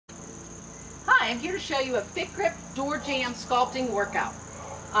Hi, I'm here to show you a Fit Grip door jamb sculpting workout.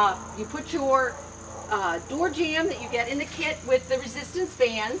 You put your door jamb that you get in the kit with the resistance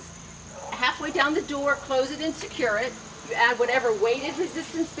bands halfway down the door, close it and secure it. You add whatever weighted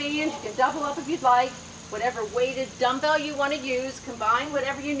resistance band, you can double up if you'd like, whatever weighted dumbbell you want to use, combine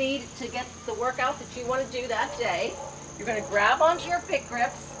whatever you need to get the workout that you want to do that day. You're going to grab onto your Fit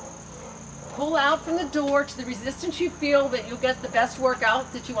Grips, pull out from the door to the resistance you feel that you'll get the best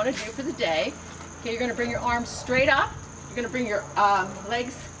workout that you want to do for the day. Okay, you're going to bring your arms straight up. You're going to bring your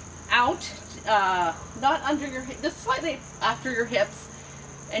legs out, not under your hips, just slightly after your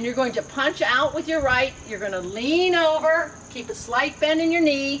hips. And you're going to punch out with your right. You're going to lean over, keep a slight bend in your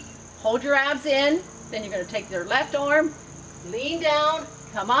knee, hold your abs in. Then you're going to take your left arm, lean down,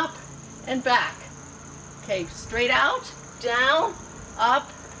 come up and back. Okay, straight out, down, up,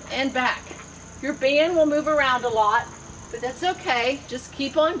 and back. Your band will move around a lot, but that's okay. Just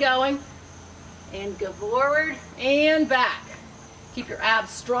keep on going and go forward and back. Keep your abs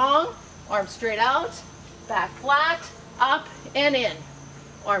strong, arms straight out, back flat, up and in.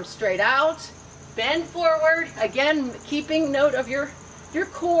 Arms straight out, bend forward. Again, keeping note of your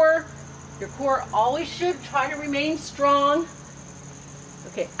core. Your core always should try to remain strong.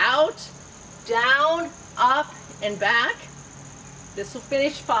 Okay, out, down, up, and back. This will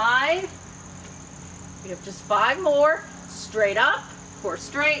finish 5. We have just 5 more. Straight up, core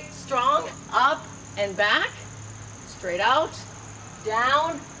straight, strong, up and back. Straight out,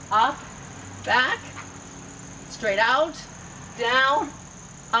 down, up, back. Straight out, down,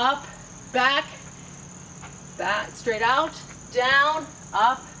 up, back, back, straight out, down,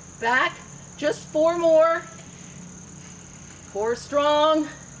 up, back. Just 4 more. Core strong,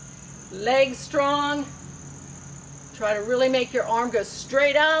 legs strong. Try to really make your arm go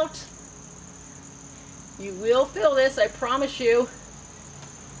straight out. You will feel this, I promise you.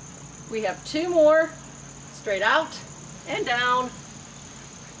 We have 2 more. Straight out and down.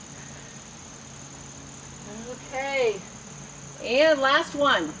 Okay. And last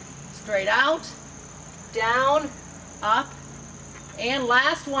one. Straight out, down, up, and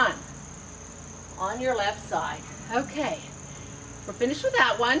last one on your left side. Okay. We're finished with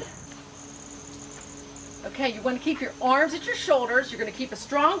that one. Okay, you want to keep your arms at your shoulders. You're going to keep a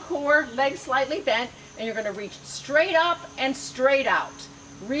strong core, legs slightly bent, and you're going to reach straight up and straight out.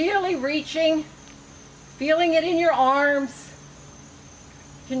 Really reaching, feeling it in your arms.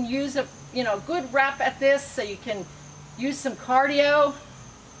 You can use a good rep at this so you can use some cardio.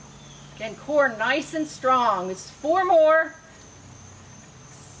 Again, core nice and strong. It's 4 more.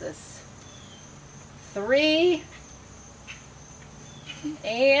 This is 3.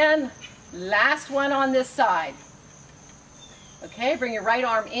 And last one on this side. Okay, bring your right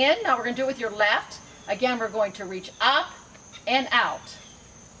arm in. Now we're going to do it with your left. Again, we're going to reach up and out.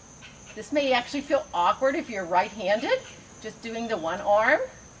 This may actually feel awkward if you're right-handed, just doing the one arm.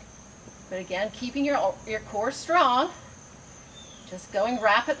 But again, keeping your core strong. Just going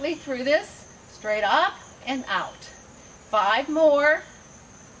rapidly through this, straight up and out. 5 more.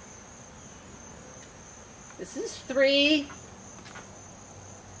 This is 3.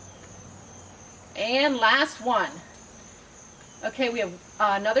 And last one. Okay, we have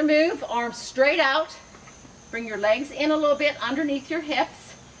another move. Arms straight out. Bring your legs in a little bit underneath your hips.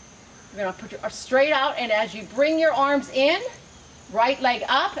 You're going to put your straight out, and as you bring your arms in, right leg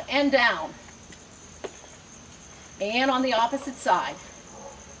up and down. And on the opposite side.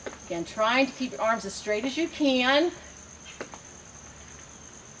 Again, trying to keep your arms as straight as you can.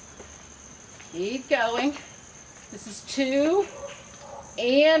 Keep going. This is 2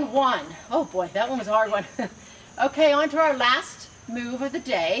 and 1. Oh boy, that one was a hard one. Okay, on to our last move of the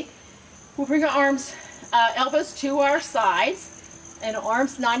day. We'll bring our arms, elbows to our sides, and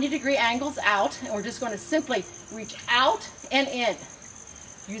arms 90-degree angles out, and we're just going to simply reach out and in,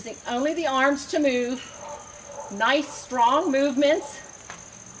 using only the arms to move. Nice, strong movements.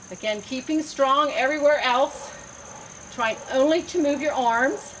 Again, keeping strong everywhere else. Trying only to move your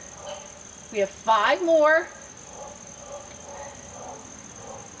arms. We have 5 more.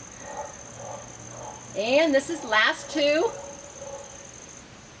 And this is last 2.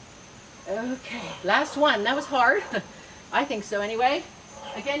 Okay, last one. That was hard. I think so anyway.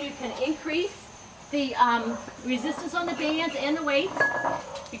 Again, you can increase the resistance on the bands and the weights.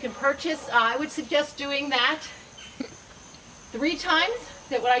 You can purchase, I would suggest doing that 3 times,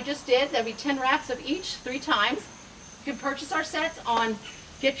 that what I just did. That'd be 10 reps of each, 3 times. You can purchase our sets on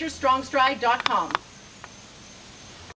getyourstrongstride.com.